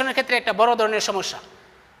সরকারের শাসনের ক্ষেত্রে একটা বড় ধরনের সমস্যা।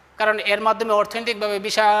 কারণ এর মাধ্যমে অর্থনৈতিকভাবে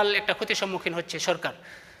বিশাল একটা ক্ষতির সম্মুখীন হচ্ছে সরকার।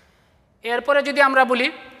 এরপরে যদি আমরা বলি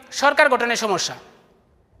সরকার গঠনের সমস্যা,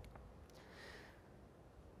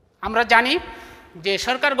 আমরা জানি যে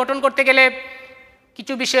সরকার গঠন করতে গেলে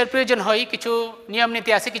কিছু বিষয়ের প্রয়োজন হয়, কিছু নিয়ম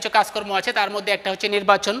নীতি আছে, কিছু কাজকর্ম আছে। তার মধ্যে একটা হচ্ছে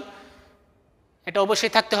নির্বাচন, এটা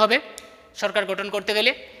অবশ্যই থাকতে হবে সরকার গঠন করতে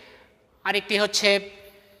গেলে। আরেকটি হচ্ছে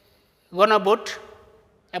গণভোট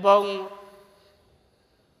এবং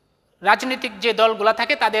রাজনৈতিক যে দলগুলো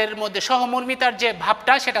থাকে তাদের মধ্যে সহমর্মিতার যে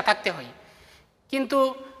ভাবটা সেটা থাকতে হয়। কিন্তু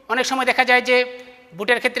অনেক সময় দেখা যায় যে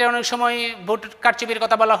ভোটের ক্ষেত্রে অনেক সময় ভোট কারচুপির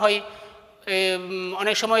কথা বলা হয়,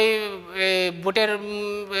 অনেক সময়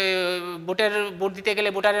ভোট দিতে গেলে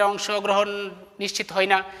ভোটারের অংশগ্রহণ নিশ্চিত হয়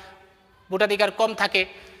না, ভোটাধিকার কম থাকে।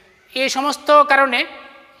 এই সমস্ত কারণে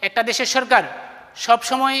একটা দেশের সরকার সব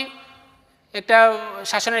সময় একটা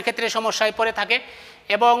শাসনের ক্ষেত্রে সমস্যায় পড়ে থাকে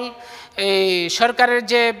এবং সরকারের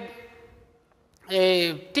যে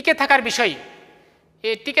টিকে থাকার বিষয়,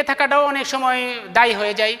 এই টিকে থাকাটাও অনেক সময় দায়ী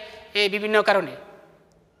হয়ে যায় এই বিভিন্ন কারণে।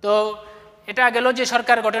 তো এটা গেল যে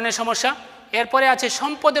সরকার গঠনের সমস্যা। এরপরে আছে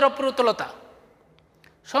সম্পদের অপ্রতুলতা।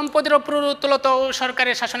 সম্পদের অপ্রতুলতাও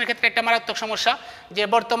সরকারের শাসনের ক্ষেত্রে একটা মারাত্মক সমস্যা। যে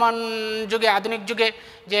বর্তমান যুগে, আধুনিক যুগে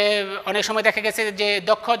যে অনেক সময় দেখা গেছে যে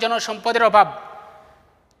দক্ষ জনসম্পদের অভাব,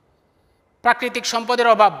 প্রাকৃতিক সম্পদের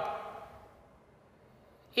অভাব,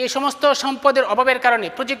 এই সমস্ত সম্পদের অভাবের কারণে,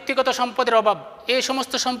 প্রযুক্তিগত সম্পদের অভাব, এই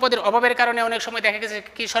সমস্ত সম্পদের অভাবের কারণে অনেক সময় দেখা গেছে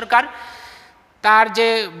কি সরকার তার যে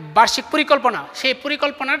বার্ষিক পরিকল্পনা, সেই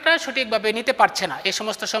পরিকল্পনাটা সঠিকভাবে নিতে পারছে না। এই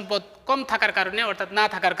সমস্ত সম্পদ কম থাকার কারণে, অর্থাৎ না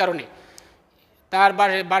থাকার কারণে তার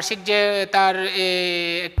বার্ষিক যে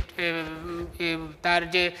তার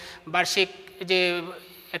যে বার্ষিক যে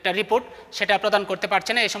একটা রিপোর্ট সেটা প্রদান করতে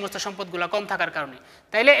পারছে না, এই সমস্ত সম্পদগুলো কম থাকার কারণে।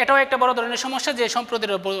 তাইলে এটাও একটা বড় ধরনের সমস্যা যে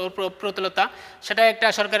সম্পদের প্রতুলতা, সেটা একটা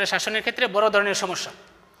সরকারের শাসনের ক্ষেত্রে বড় ধরনের সমস্যা।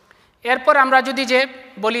 এরপর আমরা যদি যে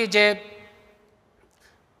বলি যে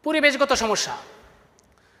পরিবেশগত সমস্যা,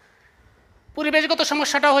 পরিবেশগত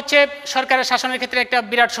সমস্যাটা হচ্ছে সরকারের শাসনের ক্ষেত্রে একটা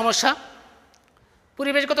বিরাট সমস্যা।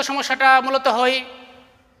 পরিবেশগত সমস্যাটা মূলত হয়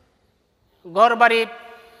ঘর বাড়ি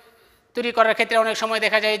তৈরি করার ক্ষেত্রে অনেক সময়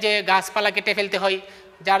দেখা যায় যে গাছপালা কেটে ফেলতে হয়,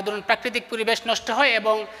 যার দরুন প্রাকৃতিক পরিবেশ নষ্ট হয়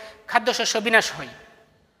এবং খাদ্যশস্য বিনাশ হয়।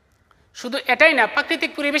 শুধু এটাই না,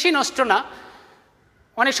 প্রাকৃতিক পরিবেশই নষ্ট না,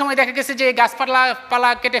 অনেক সময় দেখা গেছে যে গাছপালা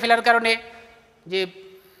কেটে ফেলার কারণে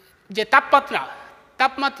যে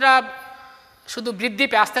তাপমাত্রা শুধু বৃদ্ধি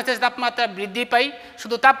পায়, আস্তে আস্তে তাপমাত্রা বৃদ্ধি পায়।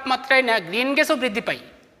 শুধু তাপমাত্রাই না, গ্রিন গ্যাসও বৃদ্ধি পায়।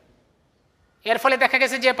 এর ফলে দেখা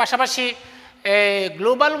গেছে যে পাশাপাশি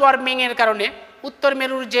গ্লোবাল ওয়ার্মিংয়ের কারণে উত্তর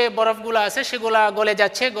মেরুর যে বরফগুলো আছে সেগুলা গলে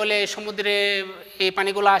যাচ্ছে, গলে সমুদ্রে এই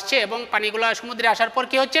পানিগুলো আসছে, এবং পানিগুলো সমুদ্রে আসার পর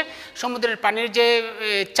কী হচ্ছে, সমুদ্রের পানির যে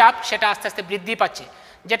চাপ সেটা আস্তে আস্তে বৃদ্ধি পাচ্ছে,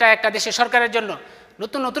 যেটা একটা দেশের সরকারের জন্য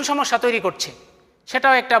নতুন নতুন সমস্যা তৈরি করছে।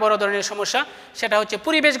 সেটাও একটা বড় ধরনের সমস্যা, সেটা হচ্ছে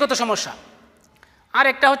পরিবেশগত সমস্যা। আর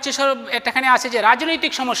একটা হচ্ছে এখানে আছে যে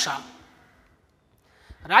রাজনৈতিক সমস্যা।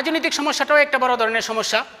 রাজনৈতিক সমস্যাটাও একটা বড় ধরনের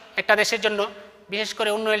সমস্যা একটা দেশের জন্য, বিশেষ করে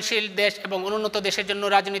উন্নয়নশীল দেশ এবং অনুন্নত দেশের জন্য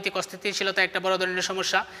রাজনৈতিক অস্থিতিশীলতা একটা বড় ধরনের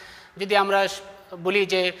সমস্যা। যদি আমরা বলি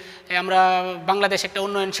যে আমরা বাংলাদেশ একটা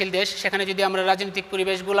উন্নয়নশীল দেশ, সেখানে যদি আমরা রাজনৈতিক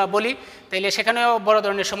পরিবেশগুলো বলি তাহলে সেখানেও বড়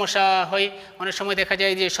ধরনের সমস্যা হয়। অনেক সময় দেখা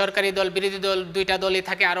যায় যে সরকারি দল বিরোধী দল দুইটা দলই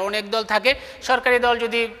থাকে, আরও অনেক দল থাকে। সরকারি দল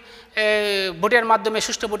যদি ভোটের মাধ্যমে,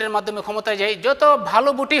 সুষ্ঠু ভোটের মাধ্যমে ক্ষমতায় যায়, যত ভালো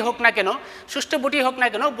ভোটই হোক না কেন, সুষ্ঠু ভোটই হোক না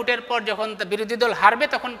কেন, ভোটের পর যখন বিরোধী দল হারবে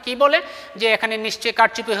তখন কি বলে যে এখানে নিশ্চয়ই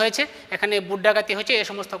কারচুপি হয়েছে, এখানে ভোট ডাকাতি হয়েছে, এই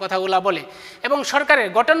সমস্ত কথাগুলো বলে। এবং সরকারের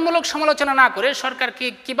গঠনমূলক সমালোচনা না করে সরকারকে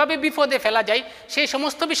কীভাবে বিপদে ফেলা যায় সেই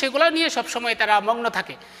সমস্ত বিষয়গুলো নিয়ে সবসময় তারা মগ্ন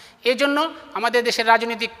থাকে। এই জন্য আমাদের দেশের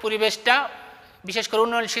রাজনৈতিক পরিবেশটা, বিশেষ করে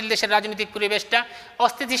উন্নয়নশীল দেশের রাজনৈতিক পরিবেশটা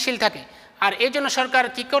অস্থিতিশীল থাকে। আর এই জন্য সরকার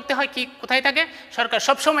কী করতে হয়, কোথায় থাকে, সরকার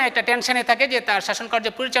সবসময় একটা টেনশনে থাকে যে তার শাসনকার্য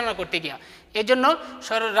পরিচালনা করতে গিয়া। এই জন্য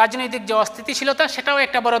রাজনৈতিক যে অস্থিতিশীলতা সেটাও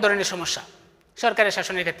একটা বড় ধরনের সমস্যা সরকারের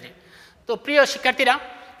শাসনের ক্ষেত্রে। তো প্রিয় শিক্ষার্থীরা,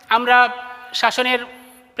 আমরা শাসনের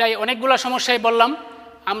প্রায় অনেকগুলো সমস্যাই বললাম।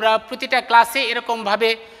 আমরা প্রতিটা ক্লাসে এরকমভাবে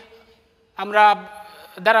আমরা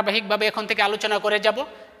ধারাবাহিকভাবে এখন থেকে আলোচনা করে যাব,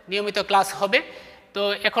 নিয়মিত ক্লাস হবে। তো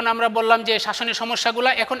এখন আমরা বললাম যে শাসনের সমস্যাগুলো,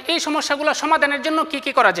 এখন এই সমস্যাগুলো সমাধানের জন্য কি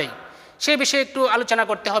কি করা যায় সেই বিষয়ে একটু আলোচনা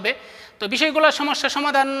করতে হবে। তো বিষয়গুলো সমস্যা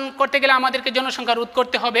সমাধান করতে গেলে আমাদেরকে জনসংখ্যা রোধ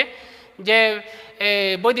করতে হবে, যে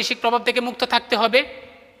বৈদেশিক প্রভাব থেকে মুক্ত থাকতে হবে,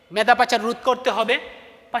 মেধা পাচার রোধ করতে হবে,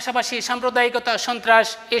 পাশাপাশি সাম্প্রদায়িকতা, সন্ত্রাস,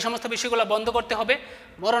 এই সমস্ত বিষয়গুলো বন্ধ করতে হবে,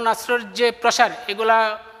 মরণাস্ত্রের যে প্রসার এগুলা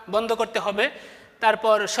বন্ধ করতে হবে।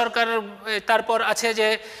 তারপর আছে যে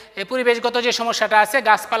পরিবেশগত যে সমস্যাটা আছে,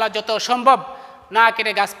 গাছপালা যত সম্ভব না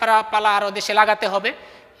কেটে গাছপালা আরও দেশে লাগাতে হবে।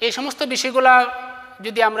 এই সমস্ত বিষয়গুলা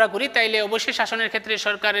যদি আমরা করি তাইলে অবশ্যই শাসনের ক্ষেত্রে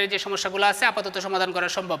সরকারের যে সমস্যাগুলো আছে আপাতত সমাধান করা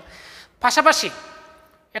সম্ভব। পাশাপাশি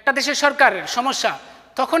একটা দেশের সরকারের সমস্যা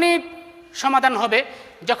তখনই সমাধান হবে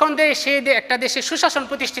যখন একটা দেশে সুশাসন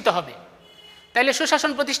প্রতিষ্ঠিত হবে। তাইলে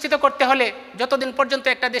সুশাসন প্রতিষ্ঠিত করতে হলে যতদিন পর্যন্ত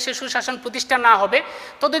একটা দেশে সুশাসন প্রতিষ্ঠা না হবে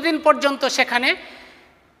ততদিন পর্যন্ত সেখানে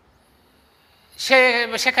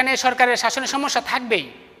সরকারের শাসনের সমস্যা থাকবেই।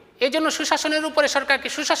 এই জন্য সরকারকে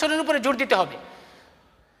সুশাসনের উপরে জোর দিতে হবে।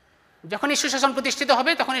 যখনই সুশাসন প্রতিষ্ঠিত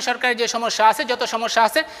হবে তখনই সরকারের যে সমস্যা আছে, যত সমস্যা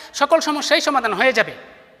আছে, সকল সমস্যাই সমাধান হয়ে যাবে।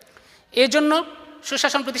 এই জন্য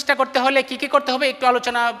সুশাসন প্রতিষ্ঠা করতে হলে কি কি করতে হবে একটু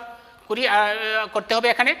আলোচনা করতে হবে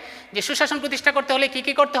এখানে, যে সুশাসন প্রতিষ্ঠা করতে হলে কি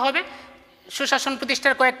কি করতে হবে। সুশাসন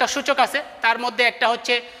প্রতিষ্ঠার কয়েকটা সূচক আছে, তার মধ্যে একটা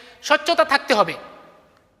হচ্ছে স্বচ্ছতা থাকতে হবে।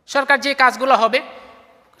 সরকার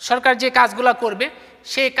যে কাজগুলো করবে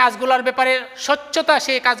সেই কাজগুলোর ব্যাপারে স্বচ্ছতা,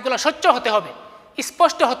 সেই কাজগুলো স্বচ্ছ হতে হবে,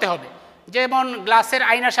 স্পষ্ট হতে হবে। যেমন গ্লাসের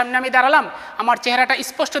আয়নার সামনে আমি দাঁড়ালাম, আমার চেহারাটা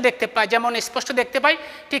স্পষ্ট দেখতে পাই, যেমন স্পষ্ট দেখতে পাই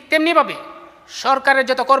ঠিক তেমনিভাবে সরকারের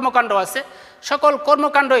যত কর্মকাণ্ড আছে সকল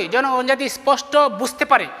কর্মকাণ্ডই জনগণ যদি স্পষ্ট বুঝতে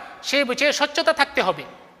পারে সেই বুঝে স্বচ্ছতা থাকতে হবে।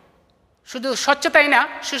 শুধু স্বচ্ছতাই না,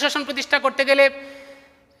 সুশাসন প্রতিষ্ঠা করতে গেলে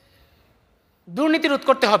দুর্নীতি রোধ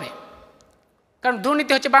করতে হবে। কারণ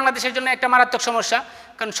দুর্নীতি হচ্ছে বাংলাদেশের জন্য একটা মারাত্মক সমস্যা।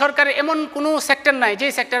 কারণ সরকারের এমন কোনো সেক্টর নাই যে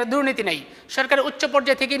সেক্টরে দুর্নীতি নেই। সরকারের উচ্চ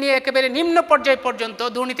পর্যায় থেকে নিয়ে একেবারে নিম্ন পর্যায় পর্যন্ত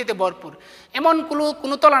দুর্নীতিতে ভরপুর। এমন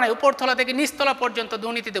কোনো তলা নাই, উপরতলা থেকে নিচতলা পর্যন্ত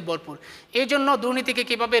দুর্নীতিতে ভরপুর। এই জন্য দুর্নীতিকে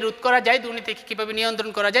কীভাবে রোধ করা যায়, দুর্নীতিকে কীভাবে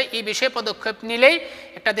নিয়ন্ত্রণ করা যায়, এই বিষয়ে পদক্ষেপ নিলেই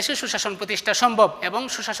একটা দেশের সুশাসন প্রতিষ্ঠা সম্ভব। এবং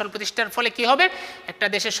সুশাসন প্রতিষ্ঠার ফলে কি হবে, একটা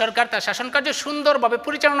দেশের সরকার তার শাসনকার্য সুন্দরভাবে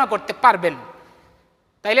পরিচালনা করতে পারবেন।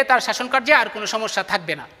 তাইলে তার শাসনকার্যে আর কোনো সমস্যা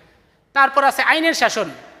থাকবে না। তারপর আছে আইনের শাসন।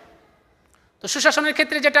 তো সুশাসনের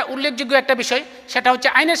ক্ষেত্রে যেটা উল্লেখযোগ্য একটা বিষয় সেটা হচ্ছে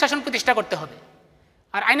আইনের শাসন প্রতিষ্ঠা করতে হবে।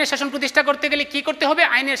 আর আইনের শাসন প্রতিষ্ঠা করতে গেলে কি করতে হবে,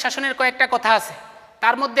 আইনের শাসনের কয়েকটা কথা আছে।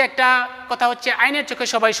 তার মধ্যে একটা কথা হচ্ছে আইনের চোখে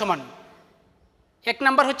সবাই সমান। এক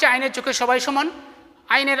নাম্বার হচ্ছে আইনের চোখে সবাই সমান,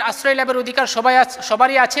 আইনের আশ্রয় লাভের অধিকার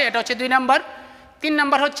সবারই আছে, এটা হচ্ছে 2 নাম্বার। 3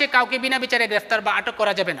 নাম্বার হচ্ছে কাউকে বিনা বিচারে গ্রেফতার বা আটক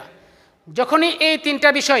করা যাবে না। যখনই এই 3টা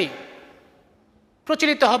বিষয়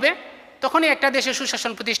প্রচলিত হবে তখনই একটা দেশের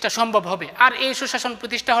সুশাসন প্রতিষ্ঠা সম্ভব হবে। আর এই সুশাসন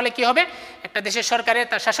প্রতিষ্ঠা হলে কি হবে, একটা দেশের সরকারের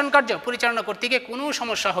তার শাসনকার্য পরিচালনা করতে গিয়ে কোনো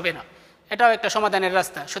সমস্যা হবে না। এটাও একটা সমাধানের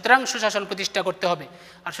রাস্তা। সুতরাং সুশাসন প্রতিষ্ঠা করতে হবে।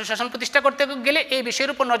 আর সুশাসন প্রতিষ্ঠা করতে গেলে এই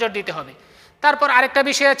বিষয়ের উপর নজর দিতে হবে। তারপর আরেকটা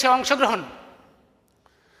বিষয় আছে অংশগ্রহণ।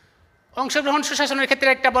 অংশগ্রহণ সুশাসনের ক্ষেত্রে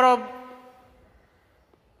একটা বড়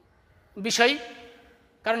বিষয়,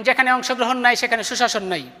 কারণ যেখানে অংশগ্রহণ নাই সেখানে সুশাসন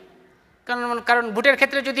নাই। কারণ ভোটের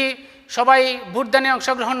ক্ষেত্রে যদি সবাই ভোটদানে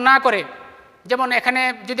অংশগ্রহণ না করে যেমন এখানে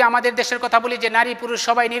যদি আমাদের দেশের কথা বলি যে নারী পুরুষ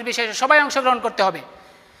সবাই নির্বিশেষে সবাই অংশগ্রহণ করতে হবে,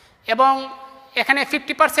 এবং এখানে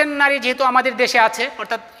 50% নারী যেহেতু আমাদের দেশে আছে,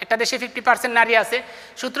 অর্থাৎ একটা দেশে 50% নারী আছে,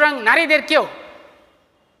 সুতরাং নারীদেরকেও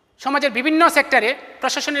সমাজের বিভিন্ন সেক্টরে,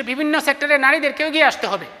 প্রশাসনের বিভিন্ন সেক্টরে নারীদেরকেও এগিয়ে আসতে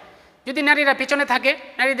হবে। যদি নারীরা পিছনে থাকে,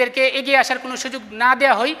 নারীদেরকে এগিয়ে আসার কোনো সুযোগ না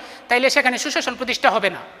দেওয়া হয়, তাইলে সেখানে সুশাসন প্রতিষ্ঠা হবে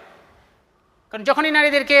না। কারণ যখনই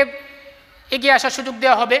নারীদেরকে এগিয়ে আসার সুযোগ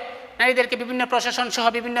দেওয়া হবে, নারীদেরকে বিভিন্ন প্রশাসন সহ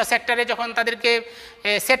বিভিন্ন সেক্টরে যখন তাদেরকে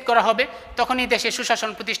সেট করা হবে, তখনই দেশে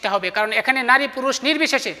সুশাসন প্রতিষ্ঠা হবে। কারণ এখানে নারী পুরুষ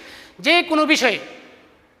নির্বিশেষে যে কোনো বিষয়ে,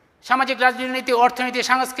 সামাজিক, রাজনীতি, অর্থনীতি,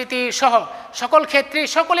 সংস্কৃতি সহ সকল ক্ষেত্রে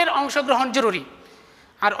সকলের অংশগ্রহণ জরুরি।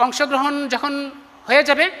 আর অংশগ্রহণ যখন হয়ে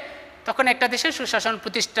যাবে, তখন একটা দেশের সুশাসন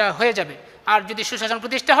প্রতিষ্ঠা হয়ে যাবে। আর যদি সুশাসন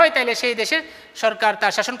প্রতিষ্ঠা হয়, তাহলে সেই দেশে সরকার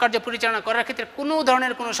তার শাসন কার্য পরিচালনা করার ক্ষেত্রে কোনো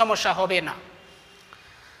ধরনের কোনো সমস্যা হবে না।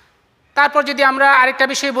 তারপর যদি আমরা আরেকটা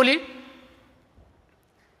বিষয় বলি,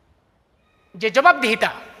 যে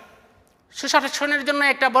জবাবদিহিতা, সুশাসনের জন্য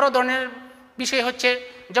একটা বড় ধরনের বিষয় হচ্ছে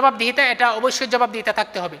জবাবদিহিতা। এটা অবশ্যই জবাবদিহিতা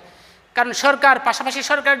থাকতে হবে, কারণ সরকার, পাশাপাশি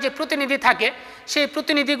সরকার যে প্রতিনিধি থাকে, সেই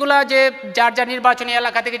প্রতিনিধিগুলা যে যার যার নির্বাচনী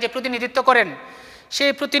এলাকা থেকে যে প্রতিনিধিত্ব করেন,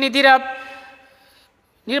 সেই প্রতিনিধিরা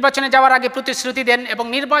নির্বাচনে যাওয়ার আগে প্রতিশ্রুতি দেন, এবং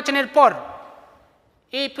নির্বাচনের পর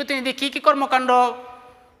এই প্রতিনিধি কী কী কর্মকাণ্ড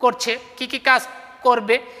করছে, কী কী কাজ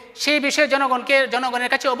করবে, সেই বিষয়ে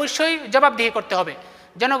জনগণের কাছে অবশ্যই জবাবদিহি করতে হবে।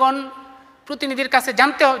 জনগণ প্রতিনিধির কাছে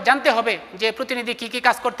জানতে হবে যে প্রতিনিধি কী কী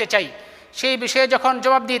কাজ করতে চাই। সেই বিষয়ে যখন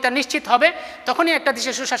জবাবদিহিতা নিশ্চিত হবে, তখনই একটা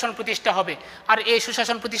দেশের সুশাসন প্রতিষ্ঠা হবে। আর এই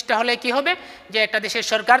সুশাসন প্রতিষ্ঠা হলে কি হবে, যে একটা দেশের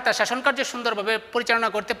সরকার তার শাসনকার্য সুন্দরভাবে পরিচালনা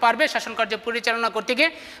করতে পারবে। শাসনকার্য পরিচালনা করতে গিয়ে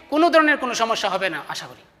কোনো ধরনের কোনো সমস্যা হবে না, আশা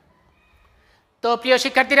করি। তো প্রিয়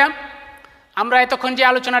শিক্ষার্থীরা, আমরা এতক্ষণ যে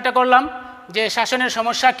আলোচনাটা করলাম যে শাসনের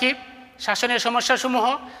সমস্যা কী, শাসনের সমস্যাসমূহ,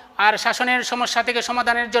 আর শাসনের সমস্যা থেকে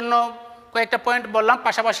সমাধানের জন্য কয়েকটা পয়েন্ট বললাম,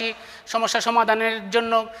 পাশাপাশি সমস্যা সমাধানের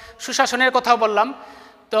জন্য সুশাসনের কথাও বললাম।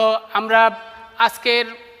 তো আমরা আজকের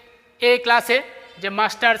এই ক্লাসে যে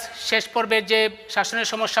মাস্টার্স শেষ পর্বের যে শাসনের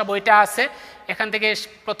সমস্যা বইটা আছে, এখান থেকে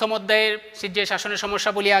প্রথম অধ্যায়ের যে শাসনের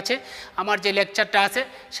সমস্যাগুলি আছে, আমার যে লেকচারটা আছে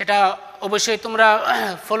সেটা অবশ্যই তোমরা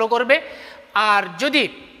ফলো করবে। আর যদি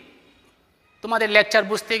তোমাদের লেকচার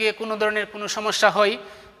বুঝতে গিয়ে কোনো ধরনের কোনো সমস্যা হয়,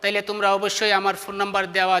 তাইলে তোমরা অবশ্যই আমার ফোন নাম্বার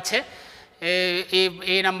দেওয়া আছে,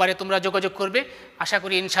 এই নাম্বারে তোমরা যোগাযোগ করবে। আশা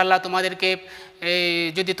করি ইনশাল্লাহ তোমাদেরকে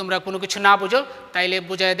যদি তোমরা কোনো কিছু না বুঝো, তাইলে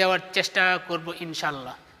বুঝিয়ে দেওয়ার চেষ্টা করব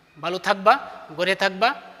ইনশাল্লাহ। ভালো থাকবা, ঘরে থাকবা,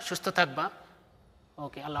 সুস্থ থাকবা।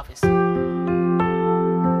 ওকে, আল্লাহ হাফিজ।